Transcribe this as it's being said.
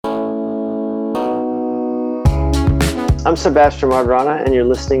I'm Sebastian Margrana, and you're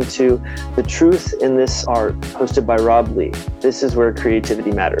listening to The Truth in This Art, hosted by Rob Lee. This is where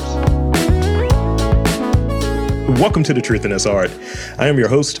creativity matters. Welcome to The Truth in This Art. I am your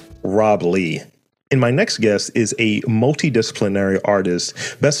host, Rob Lee. And my next guest is a multidisciplinary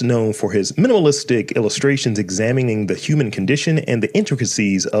artist, best known for his minimalistic illustrations examining the human condition and the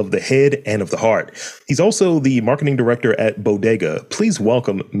intricacies of the head and of the heart. He's also the marketing director at Bodega. Please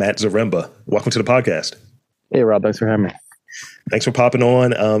welcome Matt Zaremba. Welcome to the podcast. Hey, Rob. Thanks for having me. Thanks for popping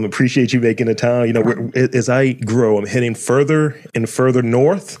on. Appreciate you making the time. You know, as I grow, I'm heading further and further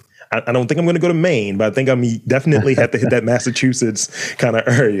north. I don't think I'm going to go to Maine, but I think I'm definitely have to hit that Massachusetts kind of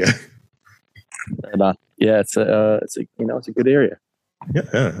area. Yeah, it's a good area.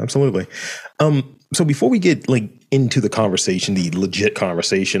 Yeah, absolutely. So before we get into the conversation, the legit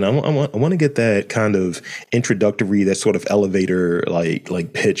conversation, I want to get that kind of introductory, that sort of elevator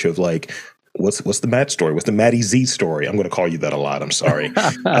like pitch of what's the Matt story? What's the Matty Z story? I'm going to call you that a lot. I'm sorry.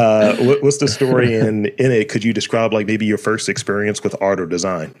 What's the story in it? Could you describe maybe your first experience with art or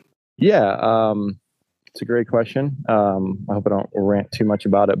design? Yeah, it's a great question. I hope I don't rant too much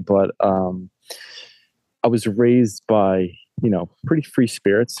about it, but I was raised by, pretty free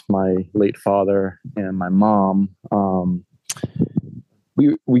spirits. My late father and my mom.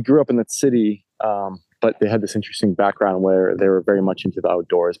 We grew up in the city, but they had this interesting background where they were very much into the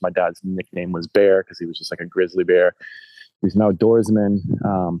outdoors. My dad's nickname was Bear because he was just like a grizzly bear. He was an outdoorsman.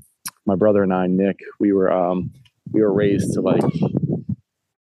 My brother and I, Nick, we were raised to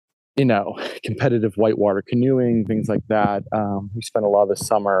competitive whitewater canoeing, things like that. We spent a lot of the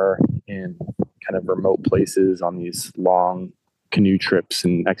summer in kind of remote places on these long canoe trips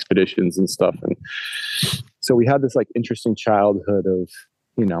and expeditions and stuff. And so we had this interesting childhood of,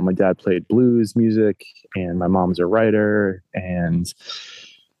 my dad played blues music and my mom's a writer, and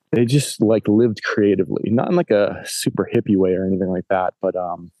they just lived creatively, not in a super hippie way or anything like that. But,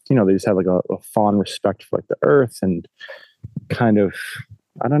 they just had a fond respect for the earth and kind of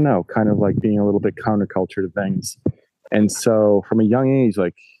being a little bit counterculture to things. And so from a young age,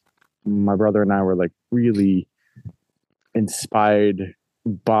 my brother and I were really inspired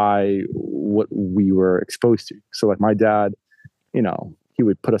by what we were exposed to. So my dad, he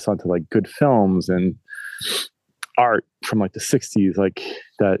would put us onto good films and art from the 60s,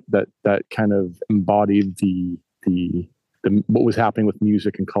 that kind of embodied the what was happening with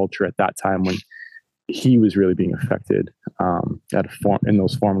music and culture at that time when he was really being affected in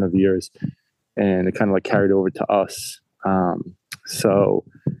those formative years, and it kind of carried over to us. So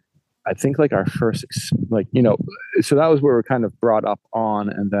I think our first, so that was where we're kind of brought up on.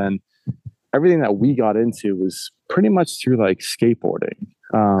 And then everything that we got into was pretty much through skateboarding.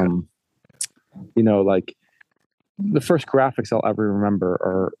 The first graphics I'll ever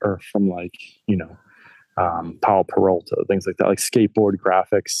remember are from Powell Peralta, things like that, skateboard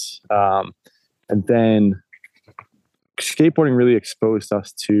graphics. And then skateboarding really exposed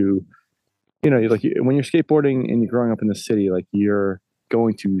us to, when you're skateboarding and you're growing up in the city, you're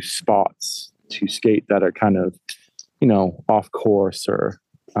going to spots to skate that are kind of, off course or,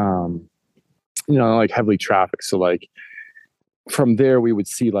 heavily trafficked. So from there we would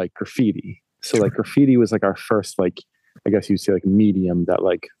see graffiti. So graffiti was our first, I guess you'd say medium that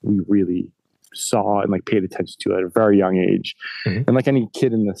we really saw and paid attention to at a very young age. Mm-hmm. And any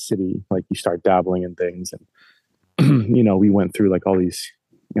kid in the city, you start dabbling in things. And, we went through all these,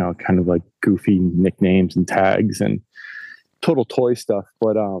 kind of goofy nicknames and tags and total toy stuff.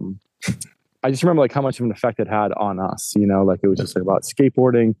 But I just remember how much of an effect it had on us, it was just about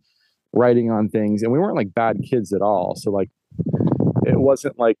skateboarding, writing on things. And we weren't bad kids at all. So it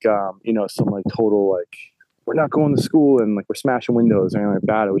wasn't some total, we're not going to school and we're smashing windows or anything like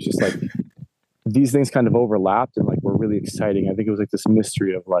that. It was just these things kind of overlapped and were really exciting. I think it was this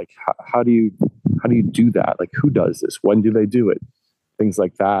mystery of how do you do that? Who does this? When do they do it? Things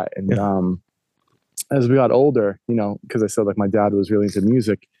like that. And as we got older, because I said my dad was really into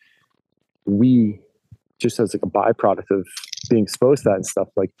music, we just as a byproduct of being exposed to that and stuff,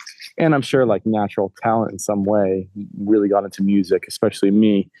 and I'm sure natural talent in some way really got into music, especially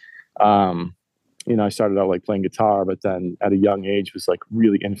me. I started out playing guitar, but then at a young age was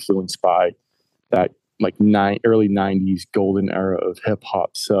really influenced by that early 90s golden era of hip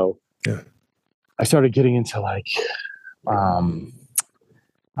hop. So I started getting into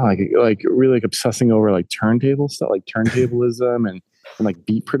really obsessing over turntables stuff, turntablism and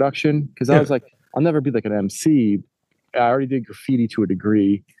beat production. Cause I was I'll never be an MC. I already did graffiti to a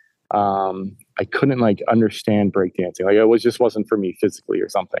degree. I couldn't understand breakdancing. It just wasn't for me physically or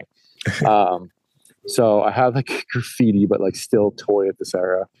something. So I had graffiti, but still toy at this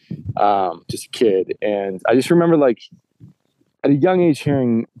era, just a kid. And I just remember at a young age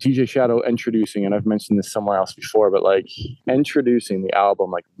hearing DJ Shadow introducing, and I've mentioned this somewhere else before, but like introducing the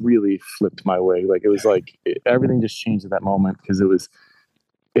album like really flipped my way. Like it was like everything just changed at that moment, because it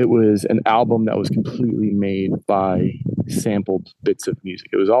was an album that was completely made by sampled bits of music.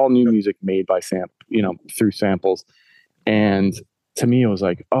 It was all new music made by through samples. And to me, it was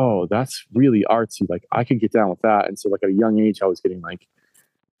like, oh, that's really artsy. Like I could get down with that. And so like at a young age, I was getting like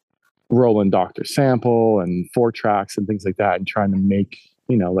Roland Doctor sample and 4-tracks and things like that, and trying to make,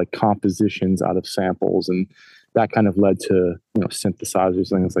 like compositions out of samples. And that kind of led to,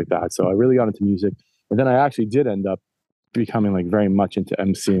 synthesizers and things like that. So I really got into music. And then I actually did end up becoming like very much into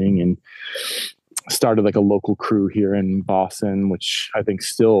emceeing, and started like a local crew here in Boston, which I think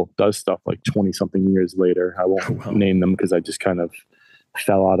still does stuff like 20 something years later. I won't name them because I just kind of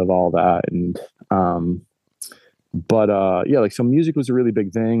fell out of all that. And, like, so music was a really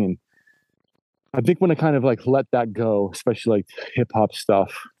big thing. And I think when I kind of like let that go, especially like hip hop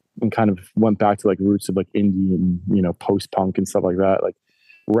stuff, and kind of went back to like roots of like indie and, post punk and stuff like that, like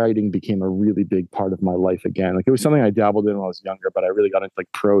writing became a really big part of my life again. Like it was something I dabbled in when I was younger, but I really got into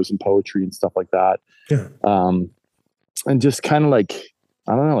like prose and poetry and stuff like that. Yeah. And just kind of like,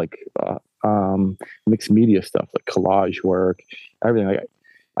 I don't know, like mixed media stuff, like collage work, everything. Like,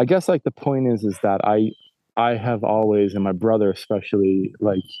 I guess like the point is that I have always, and my brother especially,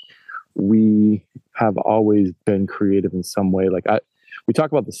 like we have always been creative in some way. Like we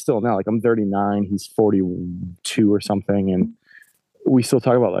talk about this still now, like I'm 39, he's 42 or something. And we still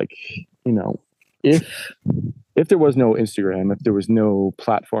talk about like, if there was no Instagram, if there was no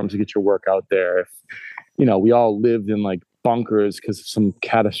platforms to get your work out there, if, we all lived in like bunkers because of some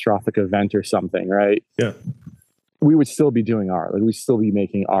catastrophic event or something, right? Yeah. We would still be doing art. Like we'd still be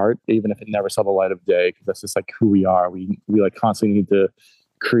making art, even if it never saw the light of day, because that's just like who we are. We like constantly need to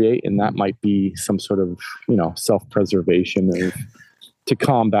create. And that might be some sort of, self-preservation to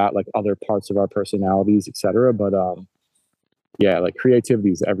combat like other parts of our personalities, etc. But, yeah, like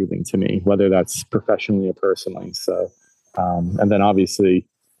creativity is everything to me, whether that's professionally or personally. So, and then obviously,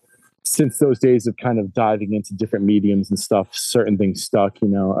 since those days of kind of diving into different mediums and stuff, certain things stuck.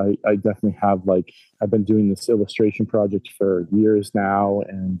 I definitely have like, I've been doing this illustration project for years now,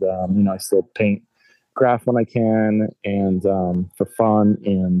 and I still paint, graph when I can, and for fun,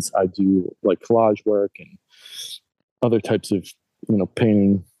 and I do like collage work and other types of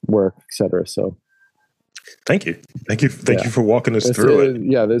painting work, etc. So. Thank you for walking us through it.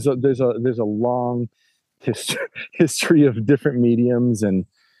 Yeah, there's a long history of different mediums and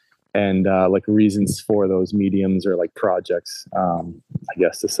like reasons for those mediums or like projects, I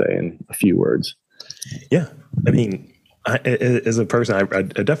guess, to say in a few words. Yeah, I mean, as a person, I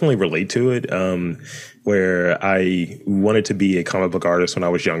definitely relate to it. Where I wanted to be a comic book artist when I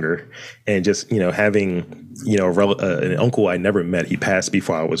was younger, and just having an uncle I never met. He passed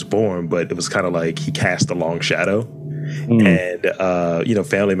before I was born, but it was kind of like he cast a long shadow. And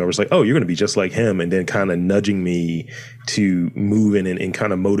family members like, oh, you're going to be just like him, and then kind of nudging me to move in and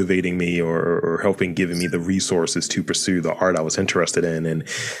kind of motivating me or helping giving me the resources to pursue the art I was interested in. And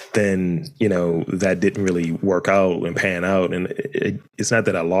then that didn't really work out and pan out, and it's not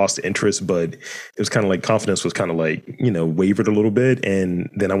that I lost interest, but it was kind of like confidence was kind of like wavered a little bit. And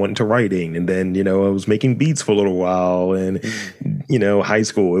then I went into writing, and then I was making beats for a little while, and high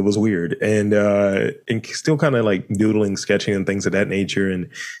school, it was weird, and still kind of like doodling, sketching, and things of that nature. And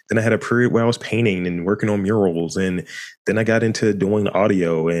then I had a period where I was painting and working on murals, and then I got into doing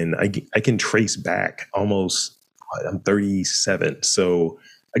audio, and I can trace back almost, I'm 37, so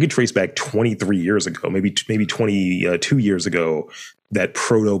I could trace back 23 years ago, maybe 22 years ago, that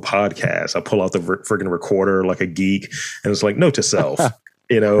proto podcast. I pull out the friggin' recorder like a geek, and it's like, note to self.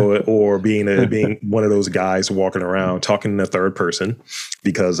 Or being one of those guys walking around talking in the third person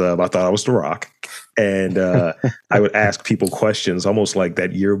because I thought I was The Rock. And I would ask people questions, almost like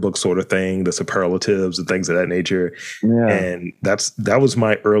that yearbook sort of thing, the superlatives and things of that nature. Yeah. And that was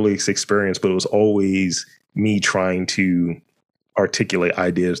my earliest experience, but it was always me trying to articulate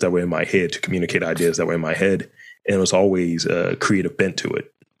ideas that were in my head, to communicate ideas that were in my head. And it was always a creative bent to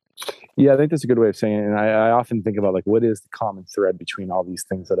it. Yeah, I think that's a good way of saying it. And I often think about like, what is the common thread between all these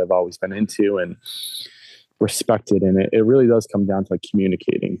things that I've always been into and respected? And it really does come down to like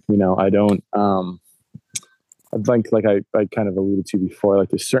communicating. I don't, I think like I kind of alluded to before, like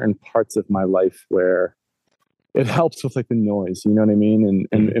there's certain parts of my life where it helps with like the noise, you know what I mean?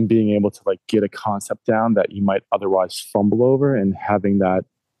 And being able to like get a concept down that you might otherwise fumble over, and having that,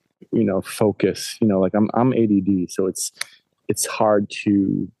 focus, like I'm ADD. So it's hard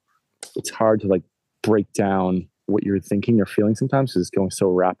to like break down what you're thinking or feeling sometimes is going so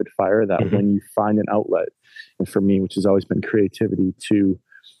rapid fire that Mm-hmm. when you find an outlet, and for me, which has always been creativity, to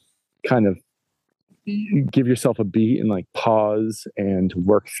kind of give yourself a beat and like pause and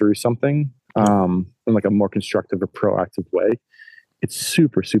work through something in like a more constructive or proactive way, it's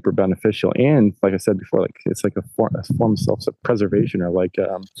super, super beneficial. And like I said before, like it's like a form of self-preservation, or like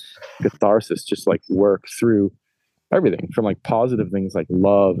catharsis, just like work through everything from like positive things like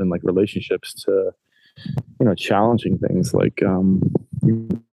love and like relationships to, you know, challenging things like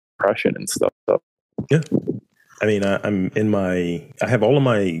depression and stuff. Yeah. I mean, I have all of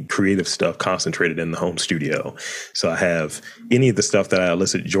my creative stuff concentrated in the home studio. So I have any of the stuff that I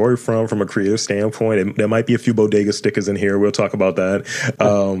elicit joy from a creative standpoint. There might be a few Bodega stickers in here. We'll talk about that.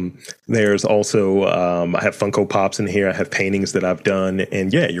 There's also, I have Funko Pops in here. I have paintings that I've done.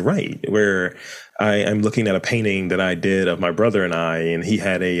 And yeah, you're right. Where I'm looking at a painting that I did of my brother and I, and he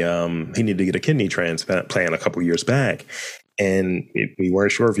had he needed to get a kidney transplant a couple years back. And we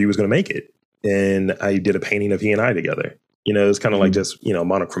weren't sure if he was going to make it. And I did a painting of he and I together. You know, it's kind of like just, you know,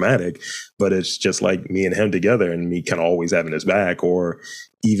 monochromatic, but it's just like me and him together, and me kind of always having his back, or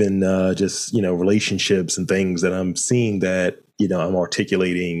even just, you know, relationships and things that I'm seeing that, you know, I'm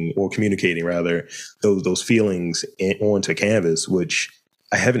articulating or communicating rather those feelings onto canvas, which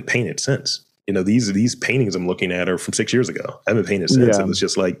I haven't painted since. You know, these paintings I'm looking at are from 6 years ago. I haven't painted since. Yeah. And it's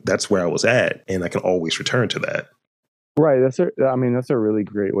just like, that's where I was at, and I can always return to that. Right. That's a really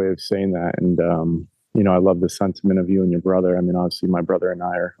great way of saying that. And, you know, I love the sentiment of you and your brother. I mean, obviously my brother and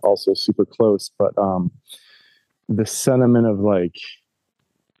I are also super close, but, the sentiment of like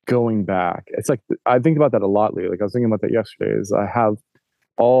going back, it's like, I think about that a lot lately. Like I was thinking about that yesterday, is I have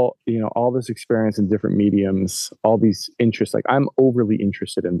all this experience in different mediums, all these interests. Like I'm overly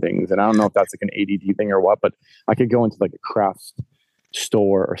interested in things, and I don't know if that's like an ADD thing or what, but I could go into like a craft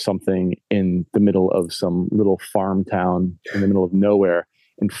store or something in the middle of some little farm town in the middle of nowhere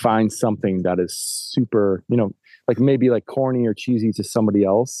and find something that is super, you know, like maybe like corny or cheesy to somebody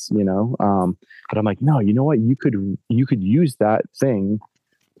else, you know. But I'm like, no, you know what? You could use that thing,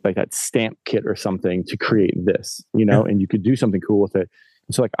 like that stamp kit or something, to create this, you know, and you could do something cool with it.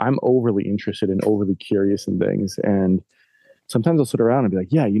 And so like I'm overly interested and overly curious in things, and sometimes I'll sit around and be like,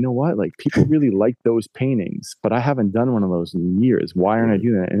 yeah, you know what? Like people really like those paintings, but I haven't done one of those in years. Why aren't I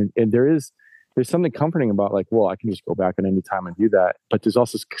doing that? And there's something comforting about like, well, I can just go back at any time and do that. But there's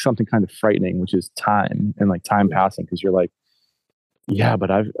also something kind of frightening, which is time and like time passing. Cause you're like, yeah,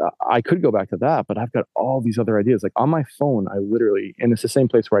 but I could go back to that, but I've got all these other ideas. Like on my phone, I literally, and it's the same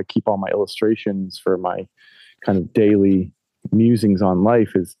place where I keep all my illustrations for my kind of daily musings on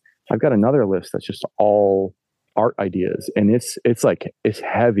life, is I've got another list that's just all art ideas, and it's like, it's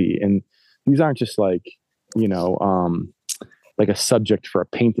heavy, and these aren't just like, you know, like a subject for a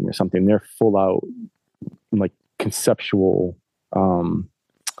painting or something. They're full out like conceptual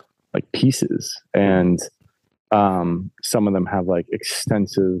like pieces, and some of them have like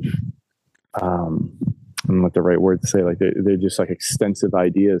extensive I don't know what the right word to say, like they're just like extensive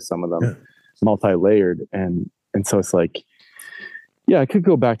ideas, some of them multi-layered, and so it's like, yeah, I could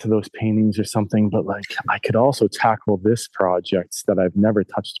go back to those paintings or something, but like I could also tackle this project that I've never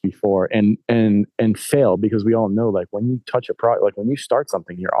touched before and fail, because we all know, like when you touch a project, like when you start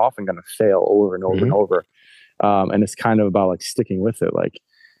something, you're often going to fail over and over and over. And it's kind of about like sticking with it. Like,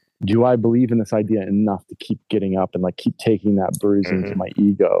 do I believe in this idea enough to keep getting up and like keep taking that bruising to my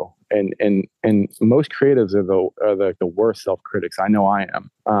ego? And most creatives are the worst self-critics. I know I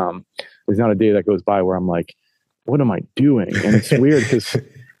am. There's not a day that goes by where I'm like, what am I doing? And it's weird because,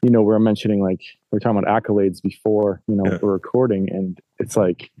 you know, we're mentioning, like, we're talking about accolades before, you know, we're recording, and it's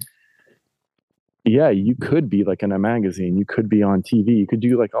like, yeah, you could be like in a magazine, you could be on TV, you could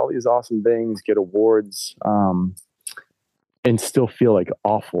do like all these awesome things, get awards, and still feel like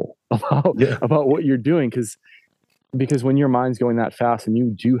awful about what you're doing. Because when your mind's going that fast and you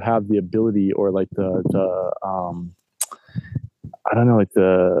do have the ability, or like the I don't know, like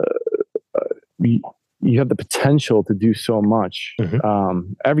you have the potential to do so much.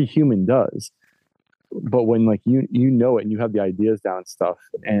 Every human does. But when like you know it and you have the ideas down and stuff,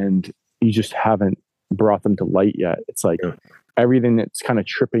 and you just haven't brought them to light yet, it's like everything that's kind of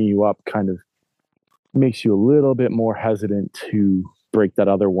tripping you up kind of makes you a little bit more hesitant to break that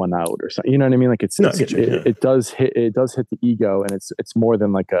other one out or something. You know what I mean? Like it does hit the ego, and it's more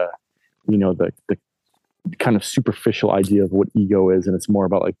than like a, you know, the kind of superficial idea of what ego is, and it's more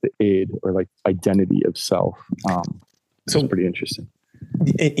about like the id, or like identity of self. So it's pretty interesting.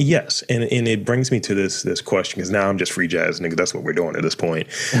 Yes, and it brings me to this question, because now I'm just free jazzing, because that's what we're doing at this point.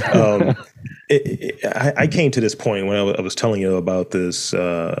 I came to this point when I was telling you about this,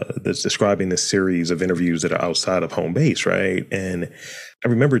 describing this series of interviews that are outside of home base, right? And I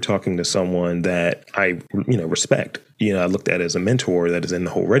remember talking to someone that I, respect. I looked at as a mentor that is in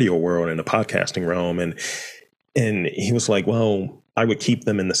the whole radio world and the podcasting realm, and he was like, "Well, I would keep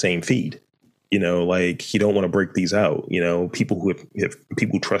them in the same feed." Like, you don't want to break these out. People who have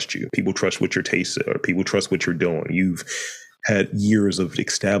people trust you, people trust what your tastes are, people trust what you're doing. You've had years of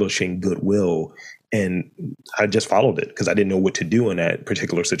establishing goodwill, and I just followed it because I didn't know what to do in that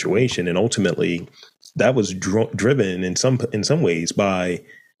particular situation. And ultimately, that was driven in some ways by,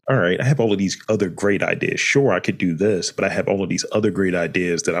 all right, I have all of these other great ideas. Sure, I could do this, but I have all of these other great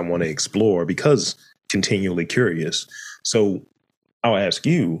ideas that I want to explore because continually curious. So I'll ask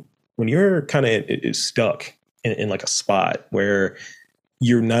you, when you're kind of stuck in like a spot where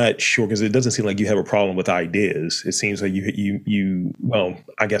you're not sure, because it doesn't seem like you have a problem with ideas. It seems like well,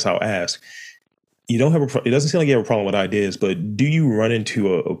 I guess I'll ask, you don't have it doesn't seem like you have a problem with ideas, but do you run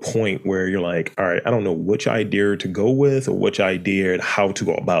into a point where you're like, all right, I don't know which idea to go with or which idea and how to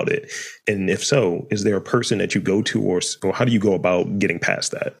go about it? And if so, is there a person that you go to, or how do you go about getting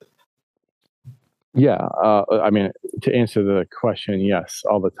past that? Yeah. I mean, to answer the question, yes,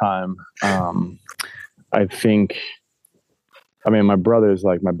 all the time. I think, my brother is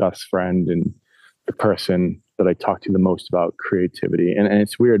like my best friend and the person that I talk to the most about creativity. And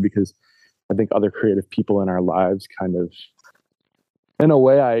it's weird because I think other creative people in our lives kind of, in a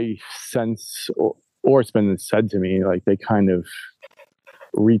way I sense, or it's been said to me, like they kind of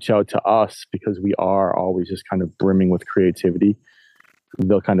reach out to us because we are always just kind of brimming with creativity.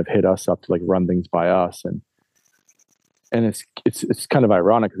 They'll kind of hit us up to like run things by us. And it's kind of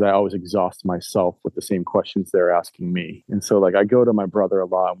ironic because I always exhaust myself with the same questions they're asking me. And so like I go to my brother a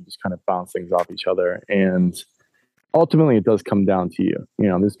lot and we just kind of bounce things off each other. And ultimately it does come down to you.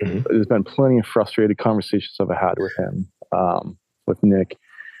 There's been plenty of frustrated conversations I've had with him, with Nick,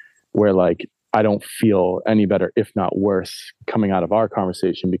 where like I don't feel any better, if not worse, coming out of our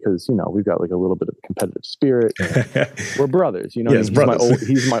conversation because, we've got like a little bit of a competitive spirit. We're brothers, Yes,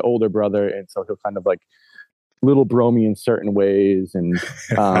 he's my older brother. And so he'll kind of like little bro me in certain ways. And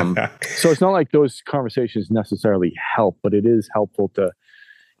so it's not like those conversations necessarily help, but it is helpful to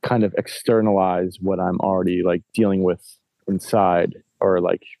kind of externalize what I'm already like dealing with inside or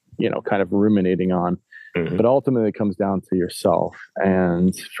like, kind of ruminating on. Mm-hmm. But ultimately it comes down to yourself.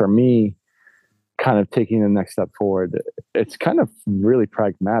 And for me, kind of taking the next step forward, it's kind of really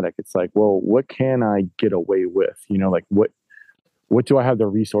pragmatic. It's like, well, what can I get away with? Like what do I have the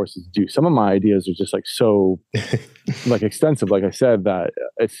resources to do? Some of my ideas are just like so like extensive, like I said, that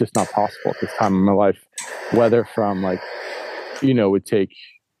it's just not possible at this time in my life, whether from like, it would take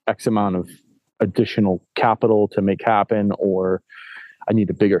X amount of additional capital to make happen, or I need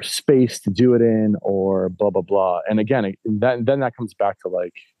a bigger space to do it in, or blah, blah, blah. And again, then that comes back to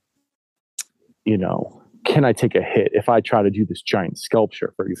like, can I take a hit if I try to do this giant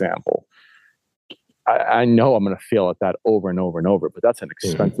sculpture, for example? I know I'm going to fail at that over and over and over, but that's an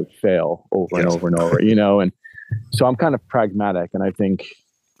expensive fail over and over and over, and so I'm kind of pragmatic. And I think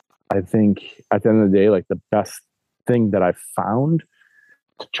at the end of the day, like the best thing that I've found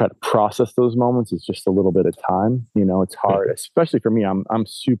to try to process those moments is just a little bit of time. It's hard, especially for me. I'm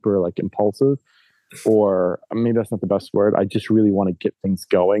super like impulsive, or maybe that's not the best word. I just really want to get things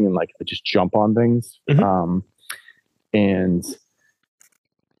going and like I just jump on things. Mm-hmm.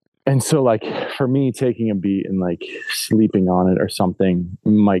 And so like for me, taking a beat and like sleeping on it or something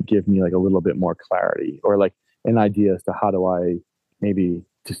might give me like a little bit more clarity, or like an idea as to how do I maybe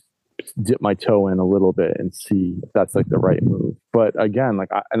just dip my toe in a little bit and see if that's like the right move. But again, like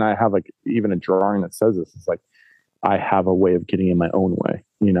I have like even a drawing that says this. It's like I have a way of getting in my own way,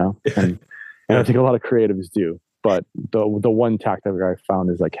 and I think a lot of creatives do. But the one tactic I found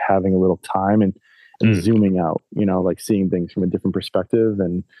is like having a little time and zooming out, like seeing things from a different perspective.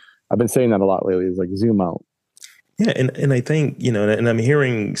 And I've been saying that a lot lately, is like zoom out. Yeah. And I think, and I'm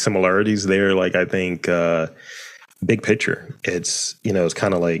hearing similarities there. Like, I think big picture, it's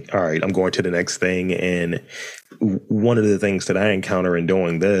kind of like, all right, I'm going to the next thing. And one of the things that I encounter in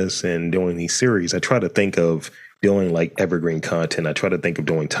doing this and doing these series, I try to think of doing like evergreen content. I try to think of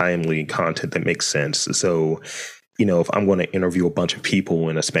doing timely content that makes sense. So, if I'm going to interview a bunch of people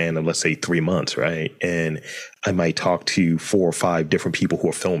in a span of, let's say, 3 months, right? And I might talk to 4 or 5 different people who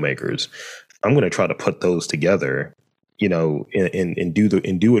are filmmakers. I'm going to try to put those together, and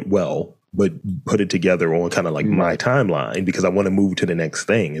do it well, but put it together on kind of like my timeline because I want to move to the next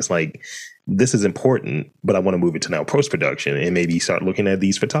thing. It's like, this is important, but I want to move it to now post-production and maybe start looking at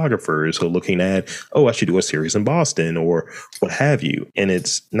these photographers or looking at, oh, I should do a series in Boston or what have you. And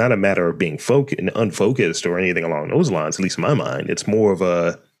it's not a matter of being unfocused or anything along those lines, at least in my mind. It's more of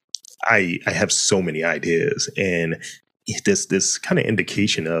I have so many ideas, and this kind of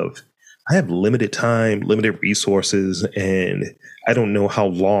indication of I have limited time, limited resources, and I don't know how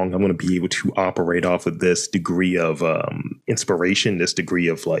long I'm going to be able to operate off of this degree of inspiration, this degree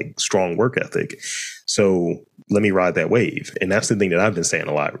of like strong work ethic. So let me ride that wave. And that's the thing that I've been saying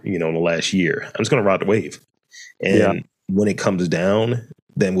a lot, in the last year. I'm just going to ride the wave. And when it comes down,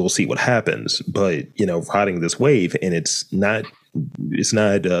 then we'll see what happens. But, riding this wave, and it's not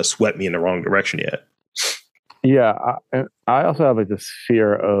swept me in the wrong direction yet. Yeah. I also have like this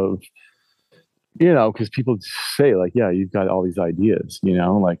fear of, because people say like, yeah, you've got all these ideas,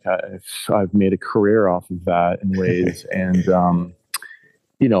 like I've made a career off of that in ways. And,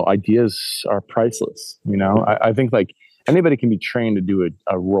 ideas are priceless. I think like anybody can be trained to do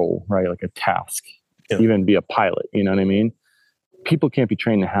a role, right? Like a task, even be a pilot, you know what I mean? People can't be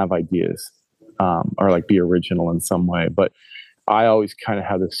trained to have ideas, or like be original in some way. But I always kind of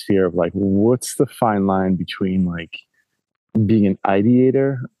have this fear of like, what's the fine line between like being an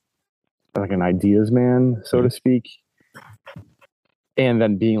ideator, like an ideas man, so to speak, and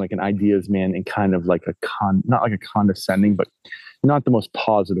then being like an ideas man in kind of like not like a condescending, but not the most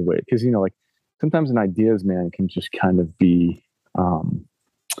positive way. Because, like sometimes an ideas man can just kind of be,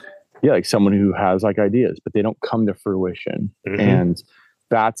 like someone who has like ideas, but they don't come to fruition. Mm-hmm. And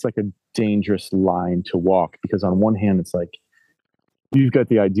that's like a dangerous line to walk, because on one hand, it's like, you've got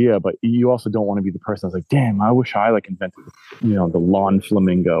the idea, but you also don't want to be the person that's like, damn, I wish I like invented, the lawn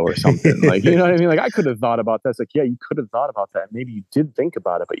flamingo or something. Like, you know what I mean? Like I could have thought about that. It's like, yeah, you could have thought about that. Maybe you did think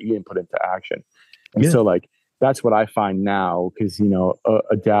about it, but you didn't put it into action. And so like, that's what I find now. Cause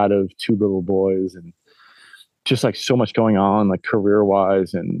a dad of 2 little boys and just like so much going on, like career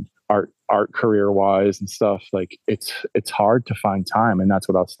wise and art career wise and stuff. Like it's hard to find time. And that's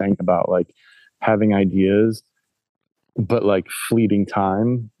what I was thinking about, like having ideas, but like fleeting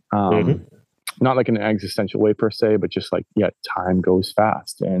time, not like in an existential way per se, but just like, time goes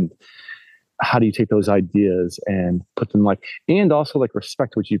fast. And how do you take those ideas and put them like, and also like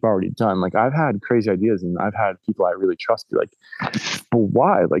respect what you've already done. Like I've had crazy ideas and I've had people I really trust be like, but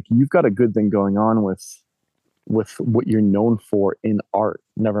why? Like you've got a good thing going on with what you're known for in art,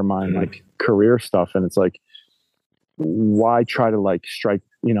 never mind like career stuff. And it's like, why try to like strike,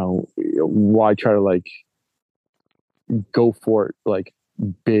 why try to like go for it like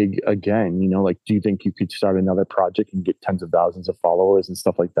big again, like do you think you could start another project and get tens of thousands of followers and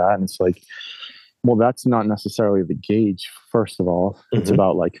stuff like that? And it's like, well, that's not necessarily the gauge. First of all, it's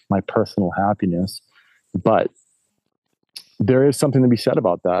about like my personal happiness, but there is something to be said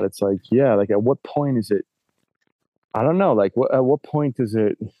about that. It's like, like at what point is it, I don't know, like at what point does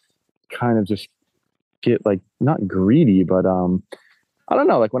it kind of just get like not greedy, but I don't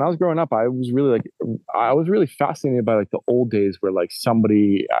know. Like when I was growing up, I was really fascinated by like the old days where like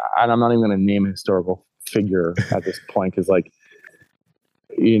somebody, and I'm not even going to name a historical figure at this point, because like,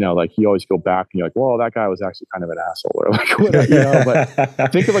 like you always go back and you're like, well, that guy was actually kind of an asshole or like whatever,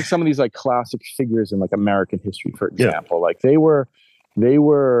 but think of like some of these like classic figures in like American history, for example. Like they were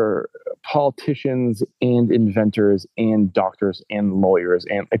politicians and inventors and doctors and lawyers,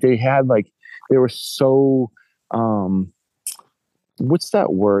 and like they were so what's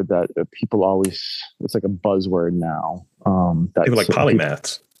that word that people always, it's like a buzzword now. People like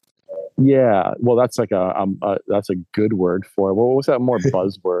polymaths. Yeah. Well, that's like that's a good word for it. What was that more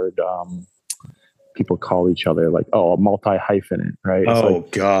buzzword? People call each other like, a multi-hyphenate, right? It's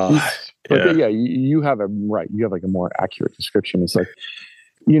like, God. But you have you have like a more accurate description. It's like,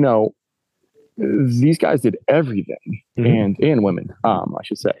 these guys did everything, and women, I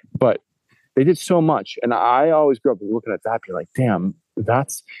should say, but they did so much. And I always grew up looking at that, being like, damn,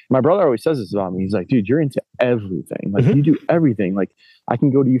 that's, my brother always says this about me. He's like, dude, you're into everything. Like you do everything. Like I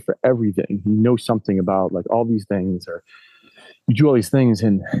can go to you for everything. You know something about like all these things, or you do all these things.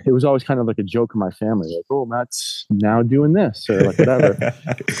 And it was always kind of like a joke in my family. Like, oh, Matt's now doing this or like whatever.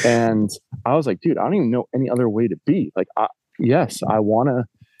 And I was like, dude, I don't even know any other way to be. Like, yes, I want to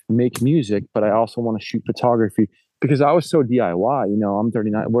make music, but I also want to shoot photography. Because I was so DIY, I'm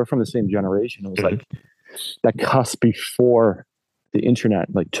 39. We're from the same generation. It was like that cusp before the internet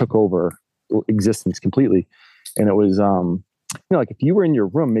like took over existence completely. And it was, like if you were in your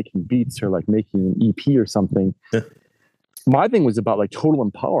room making beats or like making an EP or something, my thing was about like total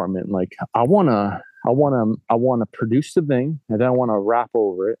empowerment. Like I want to produce the thing, and then I want to rap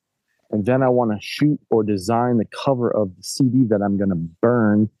over it. and then I want to shoot or design the cover of the CD that I'm going to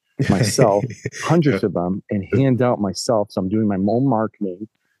burn myself, hundreds of them, and hand out myself. So I'm doing my own marketing.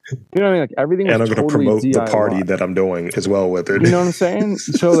 You know what I mean? Like everything was And I'm going to totally promote DIY. the party that I'm doing as well with it. You know what I'm saying?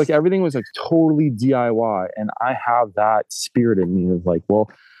 So like everything was like totally DIY. And I have that spirit in me of like, well,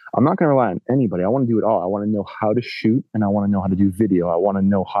 I'm not going to rely on anybody. I want to do it all. I want to know how to shoot, and I want to know how to do video. I want to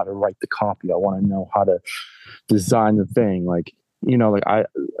know how to write the copy. I want to know how to design the thing. Like, you know, like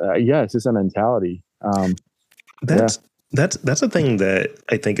yeah, it's just a mentality. That's a thing that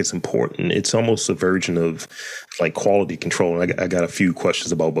I think is important. It's almost a version of like quality control. And I got a few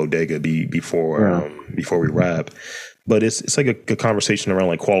questions about Bodega before we wrap, but it's like a conversation around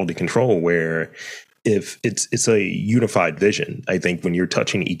like quality control where if it's a unified vision, I think when you're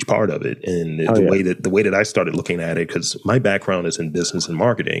touching each part of it, and the way that I started looking at it, because my background is in business and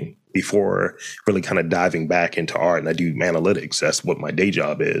marketing before really kind of diving back into art, and I do analytics. That's what my day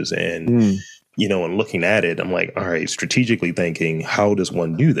job is. And, you know, and looking at it, I'm like, all right, strategically thinking, how does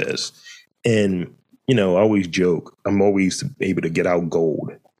one do this? And, you know, I always joke, I'm always able to get out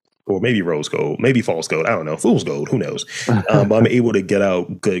gold. Or maybe rose gold, maybe false gold. I don't know. Fool's gold. Who knows? But I'm able to get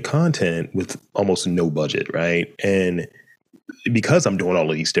out good content with almost no budget, right? And because I'm doing all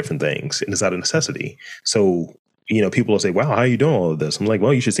of these different things, and it's out of necessity. So, you know, people will say, wow, how are you doing all of this? I'm like,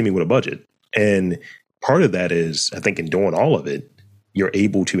 well, you should see me with a budget. And part of that is, I think in doing all of it, you're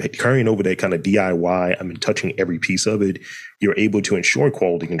able to, carrying over that kind of DIY, I mean, touching every piece of it, you're able to ensure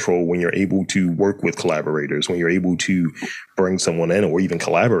quality control when you're able to work with collaborators, when you're able to bring someone in or even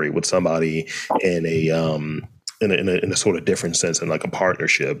collaborate with somebody in a sort of different sense, in like a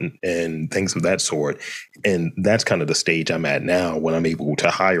partnership and things of that sort. And that's kind of the stage I'm at now, when I'm able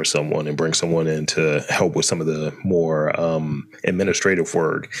to hire someone and bring someone in to help with some of the more administrative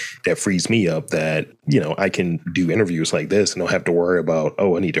work that frees me up, that, you know, I can do interviews like this and don't have to worry about,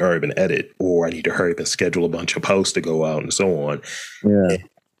 oh, I need to hurry up and edit, or I need to hurry up and schedule a bunch of posts to go out and so on. Yeah. And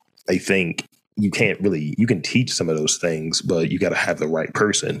I think you can teach some of those things, but you got to have the right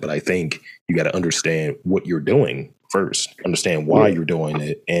person. But I think you got to understand what you're doing first, understand why you're doing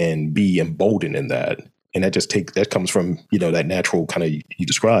it, and be emboldened in that. And that comes from, you know, that natural kind of, you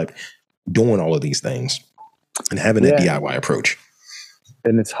described, doing all of these things and having that DIY approach.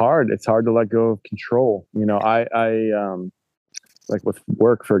 And it's hard to let go of control. You know, I like with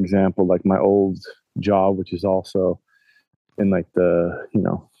work, for example, like my old job, which is also in like the, you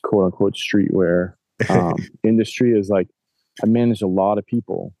know, quote unquote streetwear industry, is like, I managed a lot of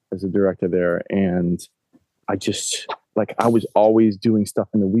people as a director there. And I just, like, I was always doing stuff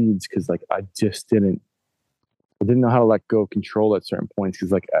in the weeds, because like, I didn't know how to let go of control at certain points.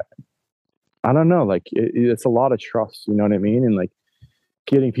 Cause like, I don't know, like it's a lot of trust, you know what I mean? And like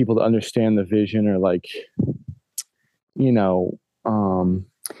getting people to understand the vision, or like, you know,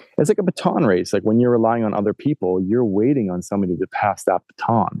 it's like a baton race. Like when you're relying on other people, you're waiting on somebody to pass that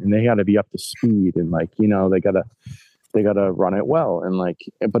baton, and they got to be up to speed, and like, you know, they gotta run it well. And like,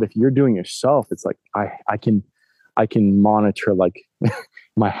 but if you're doing it yourself, it's like, I can monitor like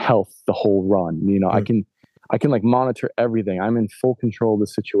my health the whole run. You know, I can like monitor everything. I'm in full control of the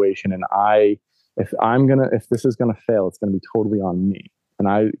situation, and if this is gonna fail, it's gonna be totally on me. And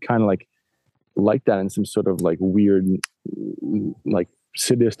I kind of like that in some sort of like weird, like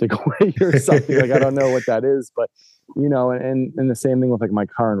sadistic way or something. Like, I don't know what that is, but you know, and the same thing with like my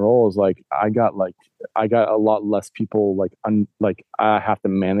current role is like, I got a lot less people like I have to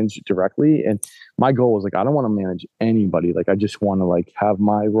manage directly. And my goal was like, I don't want to manage anybody. Like, I just want to like have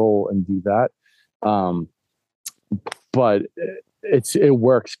my role and do that. But it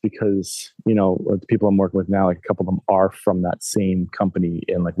works because, you know, the people I'm working with now, like a couple of them are from that same company,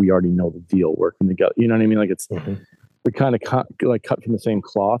 and like we already know the deal working together. You know what I mean? Like it's we kind of cut from the same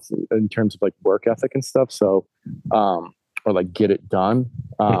cloth in terms of like work ethic and stuff. So, or like get it done.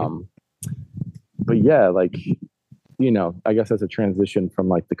 But yeah, like, you know, I guess as a transition from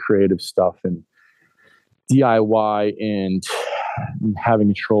like the creative stuff and DIY and having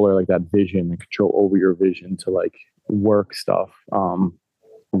control, or like that vision and control over your vision, to like work stuff,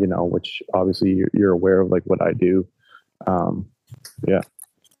 you know, which obviously you're aware of, like what I do. Yeah.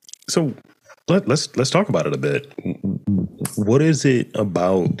 So let's talk about it a bit. What is it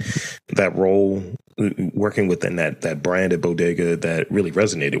about that role, working within that brand at Bodega, that really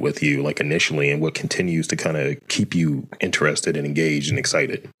resonated with you, like initially, and what continues to kind of keep you interested and engaged and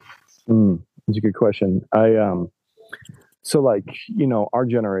excited? That's a good question. So like, you know, our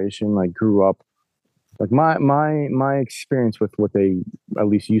generation like grew up, like my experience with what they at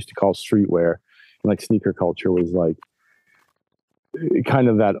least used to call streetwear, like sneaker culture, was like kind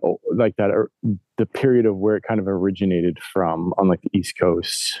of that, like that, the period of where it kind of originated from on like the East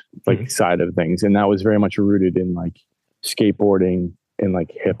Coast, like side of things. And that was very much rooted in like skateboarding and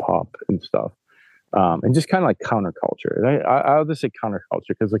like hip hop and stuff. And just kind of like counterculture. I'll just say counterculture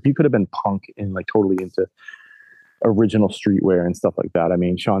because like you could have been punk and like totally into original streetwear and stuff like that. I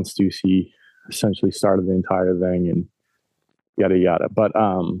mean, Sean Stussy essentially started the entire thing and yada yada. But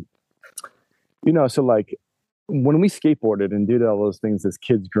you know, so like when we skateboarded and did all those things as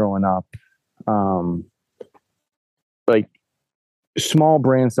kids growing up, like small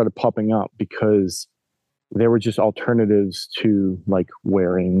brands started popping up because there were just alternatives to like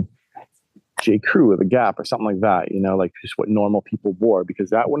wearing J. Crew or the Gap or something like that, you know, like just what normal people wore, because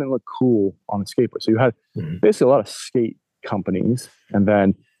that wouldn't look cool on a skateboard. So you had basically a lot of skate companies and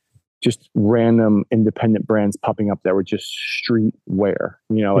then just random independent brands popping up that were just street wear,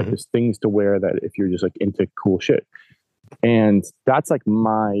 you know, like just things to wear that if you're just like into cool shit. And that's like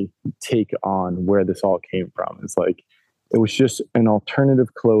my take on where this all came from. It's like, it was just an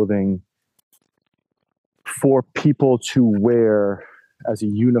alternative clothing for people to wear as a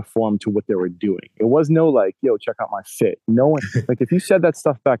uniform to what they were doing. It was no like, yo, check out my fit. No one, like if you said that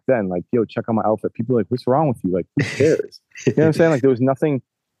stuff back then, like, yo, check out my outfit, people were like, what's wrong with you? Like, who cares? You know what I'm saying? Like there was nothing,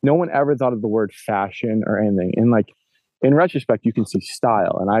 no one ever thought of the word fashion or anything. And like, in retrospect, you can see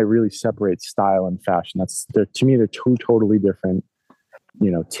style, and I really separate style and fashion. That's to me, they're two totally different,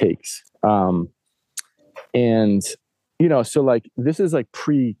 you know, takes. And, you know, so like, this is like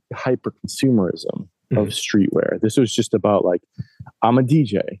pre-hyper consumerism of streetwear. This was just about like, I'm a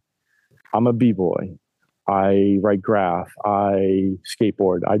DJ, I'm a b-boy, I write graph, I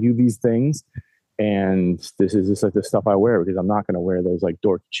skateboard, I do these things, and this is just like the stuff I wear because I'm not going to wear those like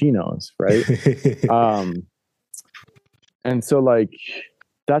dork chinos, right? And so like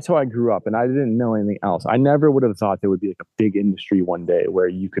that's how I grew up, and I didn't know anything else. I never would have thought there would be like a big industry one day where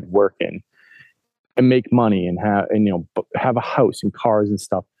you could work in and make money and you know, have a house and cars and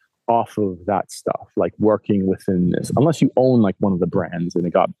stuff off of that stuff, like working within this, unless you own like one of the brands and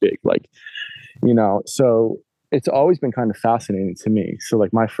it got big, like, you know. So it's always been kind of fascinating to me. So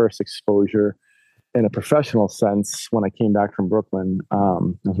like my first exposure in a professional sense, when I came back from Brooklyn, I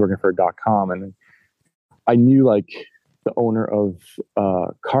was working for .com, and I knew like the owner of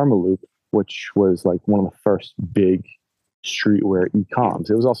Karma Loop, which was like one of the first big streetwear e-coms.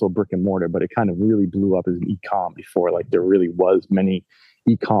 It was also a brick and mortar, but it kind of really blew up as an e-com before like there really was many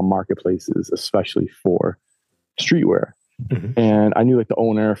e-com marketplaces, especially for streetwear. And I knew like the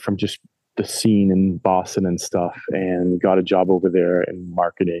owner from just the scene in Boston and stuff, and got a job over there in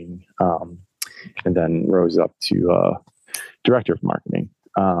marketing, and then rose up to director of marketing.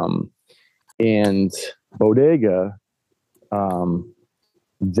 And Bodega,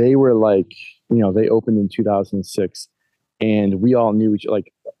 they were like, you know, they opened in 2006, and we all knew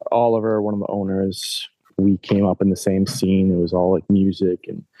like Oliver, one of the owners, we came up in the same scene. It was all like music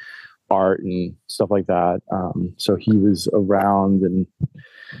and art and stuff like that. So he was around and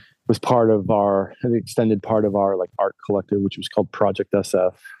was part of the extended part of our like art collective, which was called Project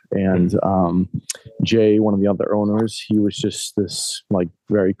SF. And Jay, one of the other owners, he was just this like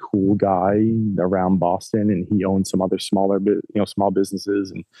very cool guy around Boston, and he owned some other small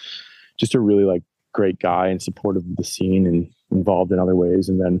businesses, and just a really like great guy and supportive of the scene and involved in other ways.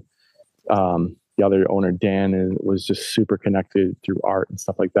 And then the other owner, Dan, was just super connected through art and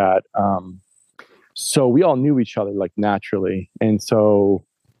stuff like that. So we all knew each other like naturally. And so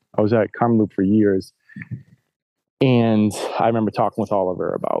I was at Karma Loop for years, and I remember talking with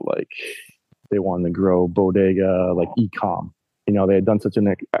Oliver about like they wanted to grow Bodega like e-com. You know, they had done such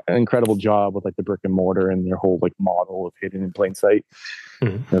an incredible job with like the brick and mortar and their whole like model of hidden in plain sight.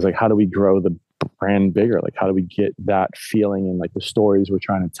 I was like, how do we grow the brand bigger? Like, how do we get that feeling and like the stories we're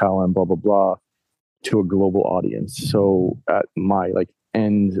trying to tell and blah blah blah to a global audience? So at my like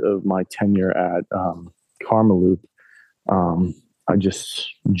end of my tenure at Karma Loop, I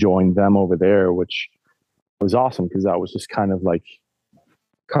just joined them over there, which was awesome because that was just kind of like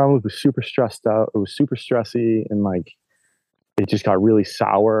Karma Loop was super stressed out. It was super stressy, and like it just got really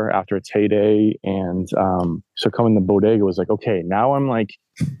sour after its heyday. And so coming to Bodega was like, okay, now I'm like,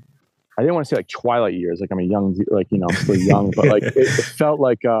 I didn't want to say like twilight years, like I'm a young, like, you know, I'm still young, but like it felt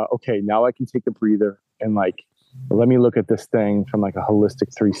like okay, now I can take a breather and like let me look at this thing from like a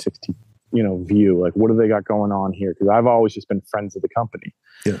holistic 360, you know, view. Like, what do they got going on here? Because I've always just been friends of the company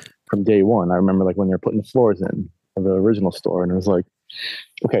from day one. I remember like when they were putting the floors in of the original store, and it was like,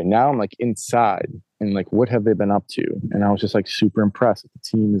 okay, now I'm like inside, and like what have they been up to? And I was just like super impressed. The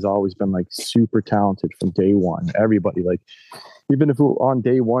team has always been like super talented from day one. Everybody, like, even if it were on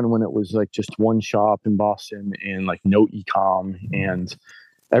day one when it was like just one shop in Boston and like no e-com, and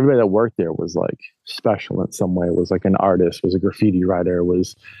everybody that worked there was like special in some way, was like an artist, was a graffiti writer,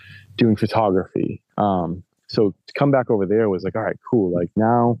 was doing photography. So to come back over there was like, all right, cool. Like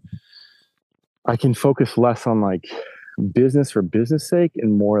now I can focus less on like business for business sake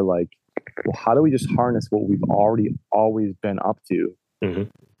and more like, well, how do we just harness what we've already always been up to,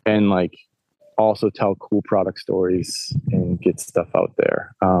 and like also tell cool product stories and get stuff out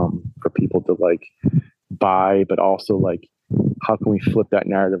there for people to like buy, but also like how can we flip that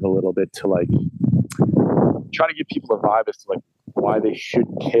narrative a little bit to like try to give people a vibe as to like why they should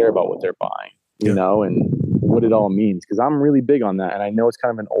care about what they're buying, you know, and what it all means. Because I'm really big on that, and I know it's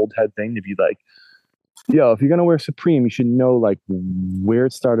kind of an old head thing to be like, yo, if you're gonna wear Supreme, you should know like where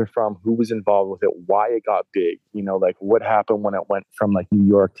it started from, who was involved with it, why it got big, you know, like what happened when it went from like New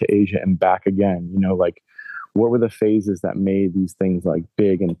York to Asia and back again, you know, like what were the phases that made these things like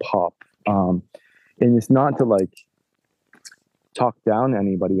big and pop. And it's not to like talk down to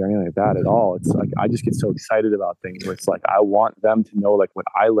anybody or anything like that at all. It's like I just get so excited about things where it's like I want them to know like what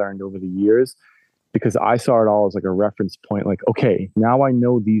I learned over the years, because I saw it all as like a reference point. Like, okay, now I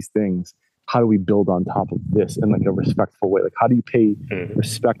know these things. How do we build on top of this in like a respectful way? Like, how do you pay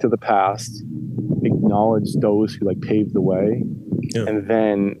respect to the past, acknowledge those who like paved the way, and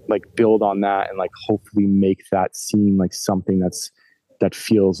then like build on that and like hopefully make that seem like something that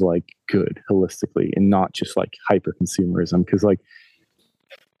feels like good holistically and not just like hyper consumerism. Because like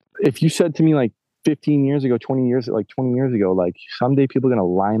if you said to me like 15 years ago, 20 years ago, like someday people are going to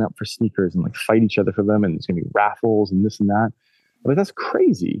line up for sneakers and like fight each other for them, and there's going to be raffles and this and that. Like, that's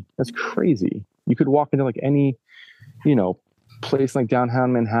crazy. That's crazy. You could walk into like any, you know, place like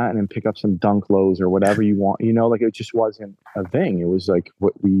downtown Manhattan and pick up some Dunk Lows or whatever you want, you know, like it just wasn't a thing. It was like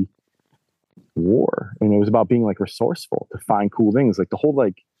what we wore. And it was about being like resourceful to find cool things. Like the whole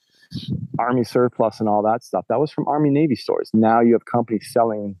like Army surplus and all that stuff, that was from Army Navy stores. Now you have companies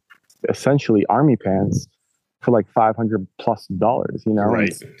selling essentially Army pants for like $500+ you know?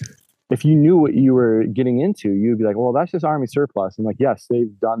 Right. If you knew what you were getting into, you'd be like, well, that's just Army surplus. And like, yes,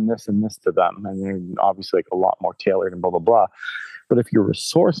 they've done this and this to them. And they're obviously like a lot more tailored and blah, blah, blah. But if you're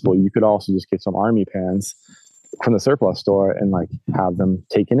resourceful, you could also just get some Army pants from the surplus store and like have them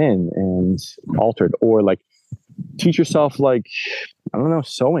taken in and altered, or like teach yourself like, I don't know,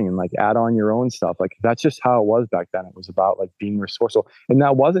 sewing and like add on your own stuff. Like that's just how it was back then. It was about like being resourceful. And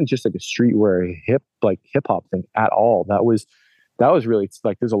that wasn't just like a streetwear hip hop thing at all. That was really, it's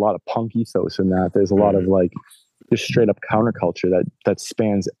like there's a lot of punk ethos in that. There's a lot of like just straight up counterculture that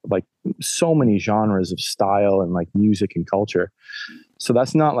spans like so many genres of style and like music and culture. So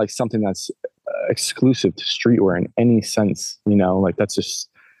that's not like something that's exclusive to streetwear in any sense, you know, like that's just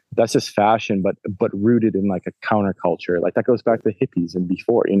fashion, but rooted in like a counterculture. Like that goes back to the hippies and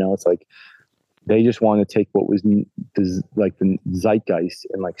before, you know, it's like they just want to take what was like the zeitgeist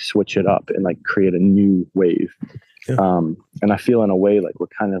and like switch it up and like create a new wave. Yeah. And I feel in a way like we're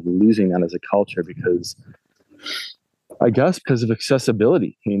kind of losing that as a culture because of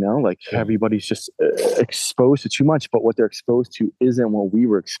accessibility, you know, like everybody's just exposed to too much, but what they're exposed to isn't what we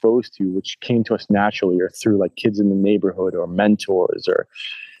were exposed to, which came to us naturally or through like kids in the neighborhood or mentors or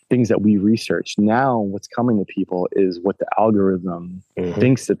things that we researched. Now what's coming to people is what the algorithm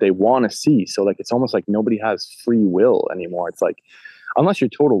thinks that they want to see. So like, it's almost like nobody has free will anymore. It's like, unless you're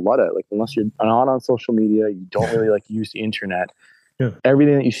total Luddite, like unless you're not on social media, you don't really like use the internet,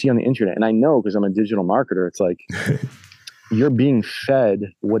 everything that you see on the internet. And I know, because I'm a digital marketer, it's like, you're being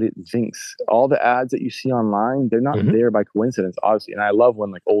fed what it thinks. All the ads that you see online, they're not there by coincidence, obviously. And I love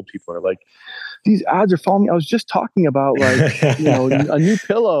when like old people are like, these ads are following me. I was just talking about like, you know, a new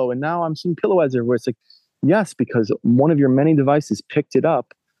pillow, and now I'm seeing pillow ads everywhere. It's like, yes, because one of your many devices picked it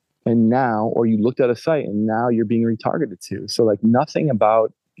up, and now, or you looked at a site and now you're being retargeted to. So like nothing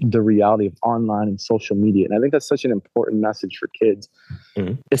about the reality of online and social media. And I think that's such an important message for kids,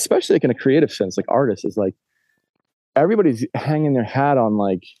 especially like in a creative sense, like artists, is like, everybody's hanging their hat on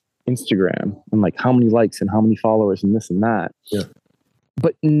like Instagram and like how many likes and how many followers and this and that. Yeah.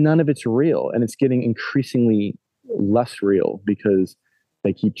 But none of it's real. And it's getting increasingly less real because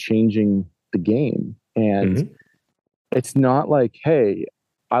they keep changing the game. And it's not like, hey,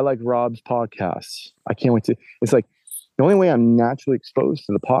 I like Rob's podcasts. I can't wait to, it's like, the only way I'm naturally exposed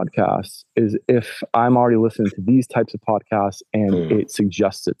to the podcast is if I'm already listening to these types of podcasts and it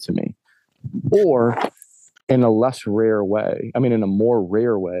suggests it to me. Or in a less rare way, I mean, in a more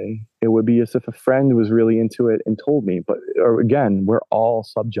rare way, it would be as if a friend was really into it and told me. But or again, we're all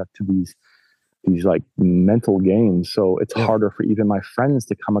subject to these like mental games. So it's harder for even my friends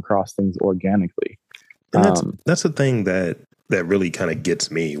to come across things organically. And that's the thing that that really kind of gets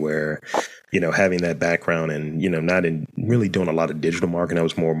me, where, having that background and, not in really doing a lot of digital marketing. I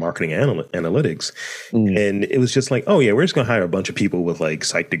was more marketing analytics. And it was just like, oh yeah, we're just going to hire a bunch of people with like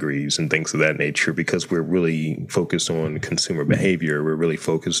psych degrees and things of that nature, because we're really focused on consumer behavior. We're really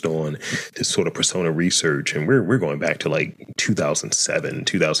focused on this sort of persona research. And we're going back to like 2007,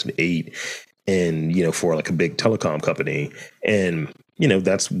 2008. And, for like a big telecom company. And,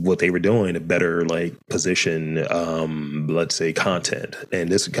 that's what they were doing to better like position, let's say, content. And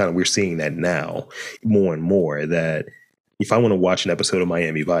this is kind of, we're seeing that now more and more, that if I want to watch an episode of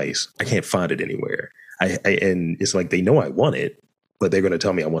Miami Vice, I can't find it anywhere. And it's like, they know I want it, but they're going to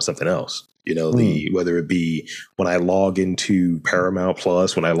tell me I want something else. Whether it be when I log into Paramount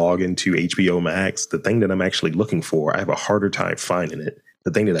Plus, when I log into HBO Max, the thing that I'm actually looking for, I have a harder time finding it.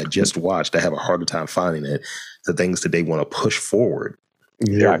 The thing that I just watched, I have a harder time finding it. The things that they want to push forward,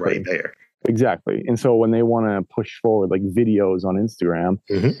 they're right there. Exactly. And so when they want to push forward like videos on Instagram,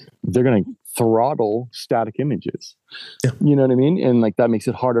 they're going to throttle static images. Yeah. You know what I mean? And like that makes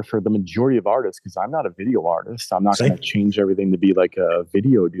it harder for the majority of artists, because I'm not a video artist. I'm not going to change everything to be like a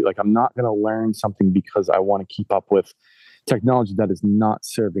video dude. Like I'm not going to learn something because I want to keep up with technology that is not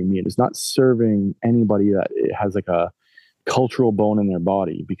serving me. It is not serving anybody that it has like a cultural bone in their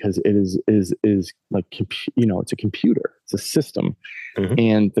body, because it is like, it's a computer, it's a system,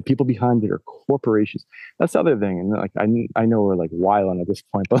 and the people behind it are corporations. That's the other thing. And like, I know we're like wilding at this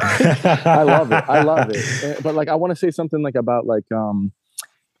point, but I love it. But like, I want to say something like about like,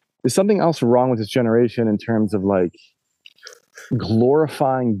 there's something else wrong with this generation in terms of like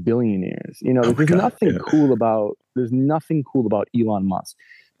glorifying billionaires. There's nothing cool about Elon Musk.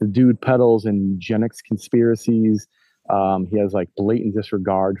 The dude peddles in eugenics conspiracies. He has like blatant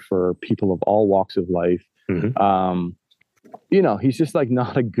disregard for people of all walks of life. He's just like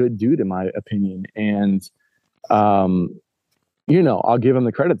not a good dude in my opinion. And, I'll give him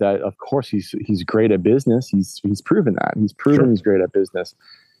the credit that of course he's great at business. He's proven that. He's proven he's great at business.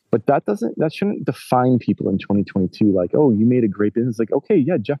 But that shouldn't define people in 2022. Like, oh, you made a great business. Like, okay,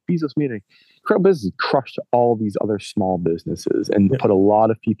 yeah, Jeff Bezos made a incredible business, crushed all these other small businesses and put a lot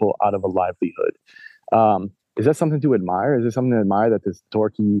of people out of a livelihood. Is that something to admire? Is it something to admire that this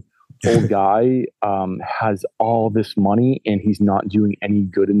dorky old guy has all this money and he's not doing any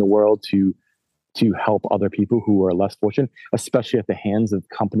good in the world to help other people who are less fortunate, especially at the hands of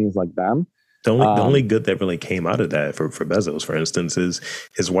companies like them? The only good that really came out of that for Bezos, for instance, is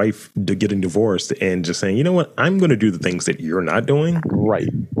his wife getting divorced and just saying, you know what, I'm going to do the things that you're not doing. Right.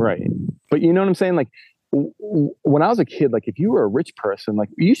 But you know what I'm saying? Like, when I was a kid, like if you were a rich person, like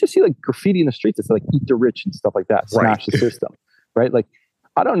you used to see like graffiti in the streets that said like "Eat the Rich" and stuff like that, smash the system, right? Like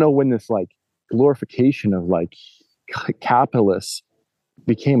I don't know when this like glorification of like capitalists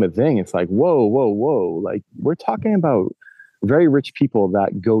became a thing. It's like whoa, like we're talking about very rich people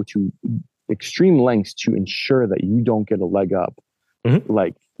that go to extreme lengths to ensure that you don't get a leg up.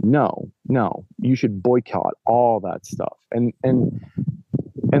 Like no, you should boycott all that stuff.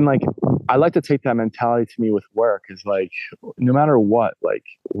 And like, I like to take that mentality to me with work is like, no matter what, like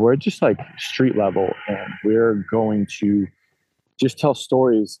we're just like street level and we're going to just tell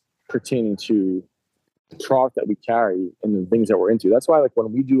stories pertaining to the product that we carry and the things that we're into. That's why like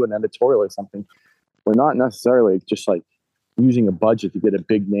when we do an editorial or something, we're not necessarily just like using a budget to get a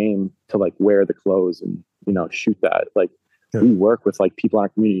big name to like wear the clothes and, shoot that. Like we work with like people in our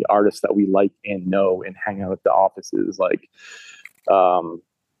community, artists that we like and know and hang out at the offices. Like,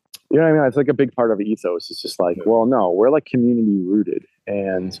 you know what I mean? It's like a big part of the ethos. It's just like, well, no, we're like community rooted.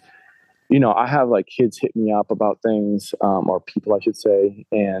 And, I have like kids hit me up about things, or people I should say.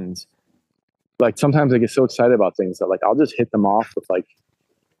 And like, sometimes I get so excited about things that like, I'll just hit them off with like,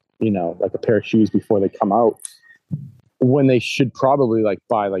 like a pair of shoes before they come out, when they should probably like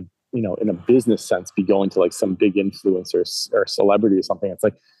buy like, in a business sense, be going to like some big influencer or celebrity or something. It's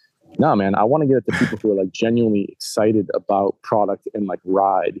like, no, man, I want to get it to people who are like genuinely excited about product and like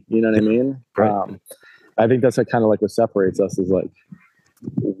ride. You know what I mean? Right. I think that's like kind of like what separates us is like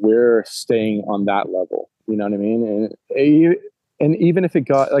we're staying on that level. You know what I mean? And even if it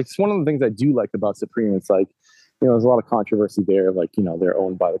got like, it's one of the things I do like about Supreme. It's like, there's a lot of controversy there. Like, they're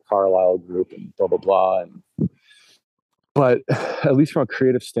owned by the Carlyle Group and blah, blah, blah. But at least from a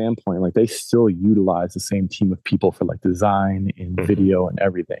creative standpoint, like they still utilize the same team of people for like design and video and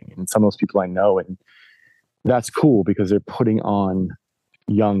everything. And some of those people I know, and that's cool because they're putting on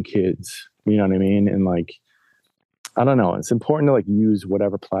young kids, you know what I mean? And like, I don't know, it's important to like use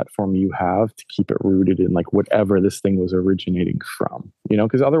whatever platform you have to keep it rooted in like whatever this thing was originating from,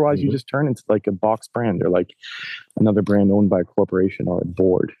 because otherwise you just turn into like a box brand or like another brand owned by a corporation or a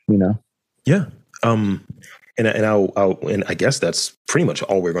board, Yeah. And I guess that's pretty much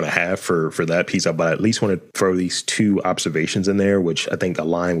all we're going to have for that piece. But I at least want to throw these two observations in there, which I think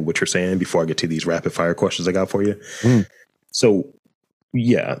align with what you're saying before I get to these rapid fire questions I got for you. So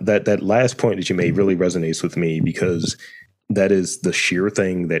yeah, that last point that you made really resonates with me, because that is the sheer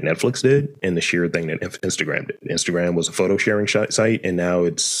thing that Netflix did and the sheer thing that Instagram did. Instagram was a photo sharing site, and now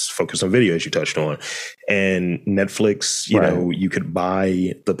it's focused on video, as you touched on. And Netflix, you know, you could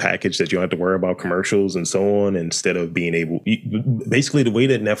buy the package that you don't have to worry about commercials and so on, instead of being able, basically the way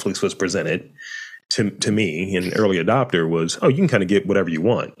that Netflix was presented to me, an early adopter, was, oh, you can kind of get whatever you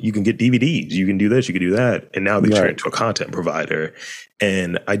want. You can get DVDs, you can do this, you can do that. And now they turn into a content provider.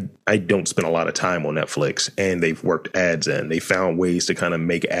 And I don't spend a lot of time on Netflix, and they've worked ads in. They found ways to kind of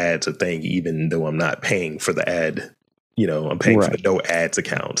make ads a thing, even though I'm not paying for the ad. You know, I'm paying for the no ads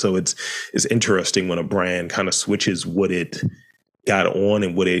account. So it's interesting when a brand kind of switches what it got on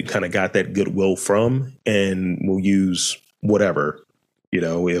and what it kind of got that goodwill from, and will use whatever, you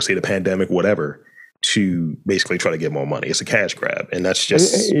know, we'll say the pandemic, whatever, to basically try to get more money. It's a cash grab, and that's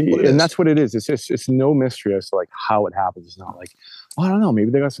just that's what it is. It's no mystery as to like how it happens. It's not like, I don't know, maybe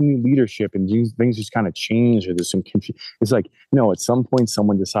they got some new leadership and things just kind of change, or there's some confusion. It's like, no, at some point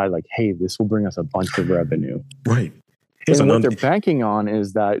someone decided like, hey, this will bring us a bunch of revenue. Right. And what they're banking on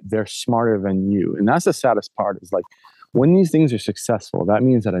is that they're smarter than you. And that's the saddest part, is like, when these things are successful, that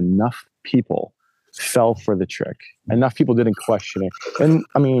means that enough people fell for the trick. Enough people didn't question it. And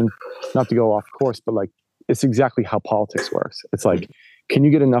I mean, not to go off course, but like, it's exactly how politics works. It's like, can you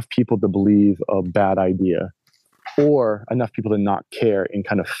get enough people to believe a bad idea, or enough people to not care and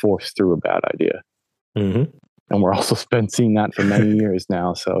kind of force through a bad idea? And we're also seeing that for many years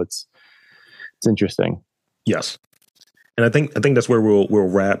now. So it's interesting. Yes. And I think that's where we'll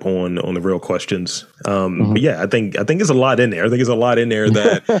wrap on the real questions. But yeah, I think there's a lot in there. I think there's a lot in there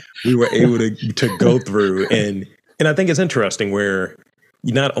that we were able to go through, and I think it's interesting where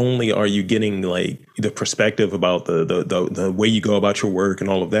not only are you getting like the perspective about the way you go about your work and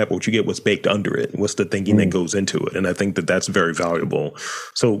all of that, but what you get, what's baked under it, what's the thinking that goes into it, and I think that's very valuable.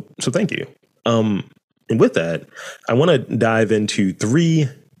 So thank you. And with that, I want to dive into 3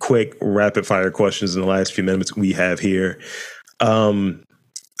 quick rapid fire questions in the last few minutes we have here.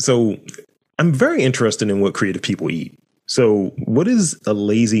 So I'm very interested in what creative people eat. So what is a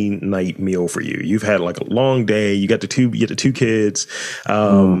lazy night meal for you? You've had like a long day. You get the 2 kids.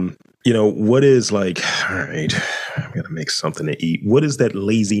 You know, what is like, all right, I'm going to make something to eat. What is that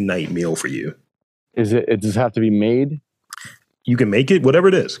lazy night meal for you? It does have to be made? You can make it, whatever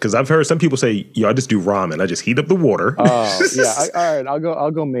it is. Because I've heard some people say, I just do ramen. I just heat up the water. Oh, yeah. All right.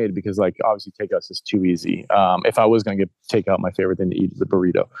 I'll go made, because like obviously takeout is too easy. If I was going to get takeout, my favorite thing to eat is a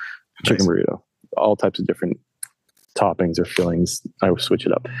burrito, chicken burrito, all types of different toppings or fillings. I would switch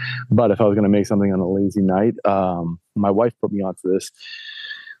it up. But if I was going to make something on a lazy night, my wife put me onto this.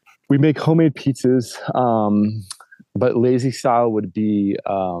 We make homemade pizzas, but lazy style would be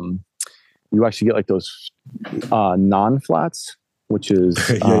you actually get like those naan flats, which is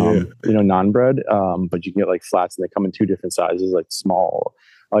you know, naan bread, but you can get like flats, and they come in 2 different sizes, like small.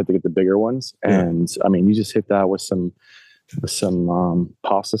 I like to get the bigger ones, and I mean, you just hit that with some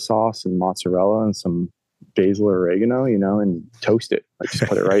pasta sauce and mozzarella and some basil or oregano, you know, and toast it. Like just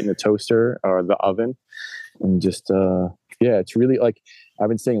put it right in the toaster or the oven, and just it's really like, I've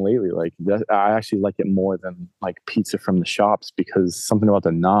been saying lately, like I actually like it more than like pizza from the shops, because something about the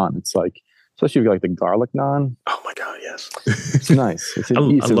naan, it's like, especially if you like the garlic naan. Oh my God, yes. It's nice. It's a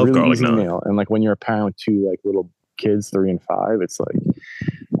love really garlic easy naan. meal. And like when you're a parent with 2 like little kids, 3 and 5, it's like,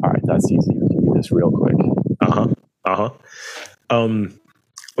 all right, that's easy. We can do this real quick.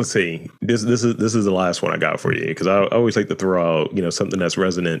 Let's see. This is the last one I got for you, because I always like to throw out, you know, something that's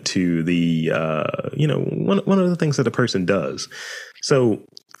resonant to the you know, one of the things that a person does. So,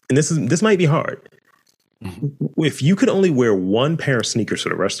 and this might be hard. If you could only wear 1 pair of sneakers for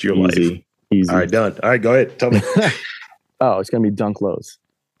the rest of your life. Easy. All right, done. All right, go ahead. Tell me. Oh, it's gonna be Dunk Lows.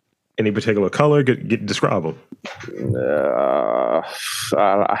 Any particular color? Describe them.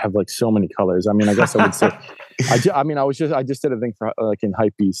 I have like so many colors. I mean, I guess I would say, I just did a thing for like in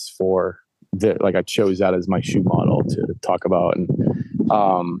Hypebeast for like I chose that as my shoe model to talk about, and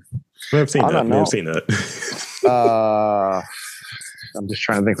I've seen that. I'm just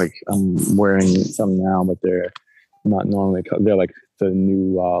trying to think. Like I'm wearing some now, but they're not normally. They're like the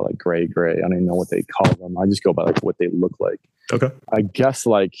new like gray. I don't even know what they call them. I just go by like what they look like. Okay. I guess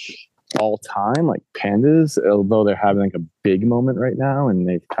like all time, like pandas, although they're having like a big moment right now, and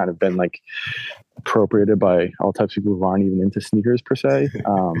they've kind of been like appropriated by all types of people who aren't even into sneakers per se.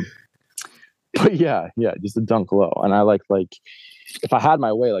 But yeah, just a Dunk Low. And I like if I had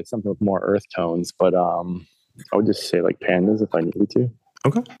my way, like something with more earth tones, but I would just say like pandas if I needed to.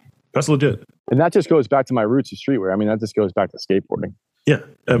 Okay. That's legit. And that just goes back to my roots of streetwear. I mean, that just goes back to skateboarding. Yeah.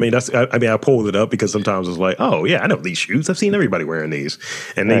 I mean, I pulled it up because sometimes it's like, oh yeah, I know these shoes. I've seen everybody wearing these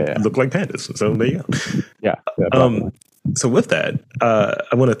and they look like pandas. So there you go. Yeah. So with that,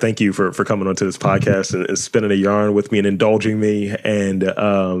 I want to thank you for coming onto this podcast and spinning a yarn with me and indulging me. And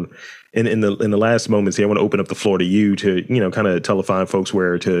in the last moments here, I want to open up the floor to you to, kind of tell the fine folks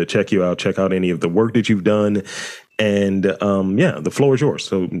where to check you out, check out any of the work that you've done. And the floor is yours.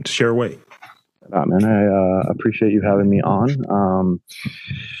 So share away. Man, I appreciate you having me on.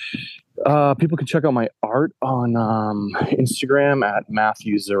 People can check out my art on Instagram at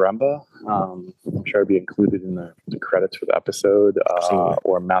Matthew Zaremba. I'm sure I'll be included in the credits for the episode,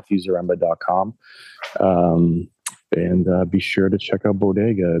 or MatthewZaremba.com. And be sure to check out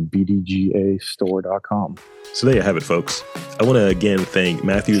Bodega, bdgastore.com. So there you have it, folks. I want to again thank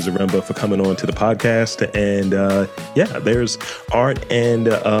Matthew Zaremba for coming on to the podcast. And there's art and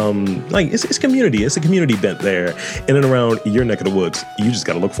it's community. It's a community bent there in and around your neck of the woods. You just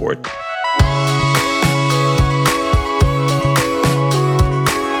got to look for it.